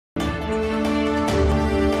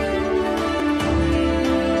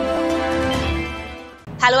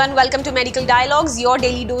Hello and welcome to Medical Dialogues, your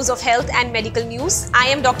daily dose of health and medical news. I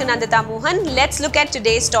am Dr. Nandita Mohan. Let's look at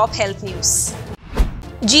today's top health news.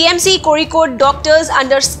 GMC Kozhikode doctors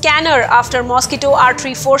under scanner after mosquito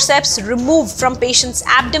artery forceps removed from patient's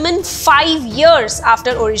abdomen 5 years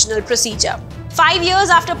after original procedure. 5 years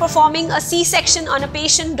after performing a C-section on a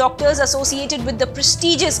patient, doctors associated with the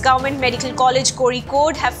prestigious Government Medical College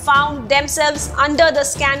Kozhikode have found themselves under the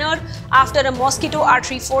scanner after a mosquito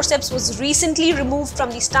artery forceps was recently removed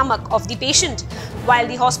from the stomach of the patient. While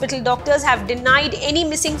the hospital doctors have denied any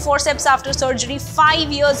missing forceps after surgery 5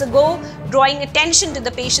 years ago, drawing attention to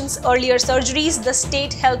the patient's earlier surgeries, the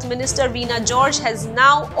State Health Minister Veena George has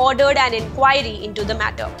now ordered an inquiry into the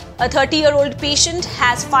matter. A 30-year-old patient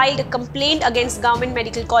has filed a complaint against Government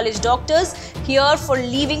Medical College doctors here for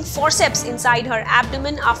leaving forceps inside her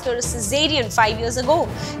abdomen after a cesarean 5 years ago.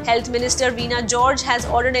 Health Minister Veena George has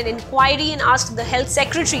ordered an inquiry and asked the Health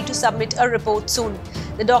Secretary to submit a report soon.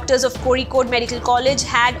 The doctors of Kozhikode Medical College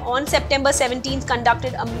had on September 17th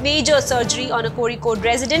conducted a major surgery on a Kozhikode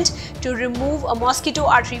resident to remove a mosquito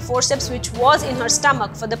artery forceps which was in her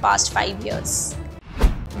stomach for the past 5 years.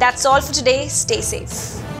 That's all for today. Stay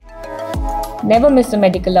safe. Never miss a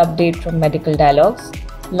medical update from Medical Dialogues.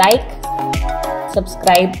 Like,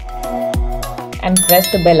 subscribe and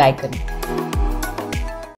press the bell icon.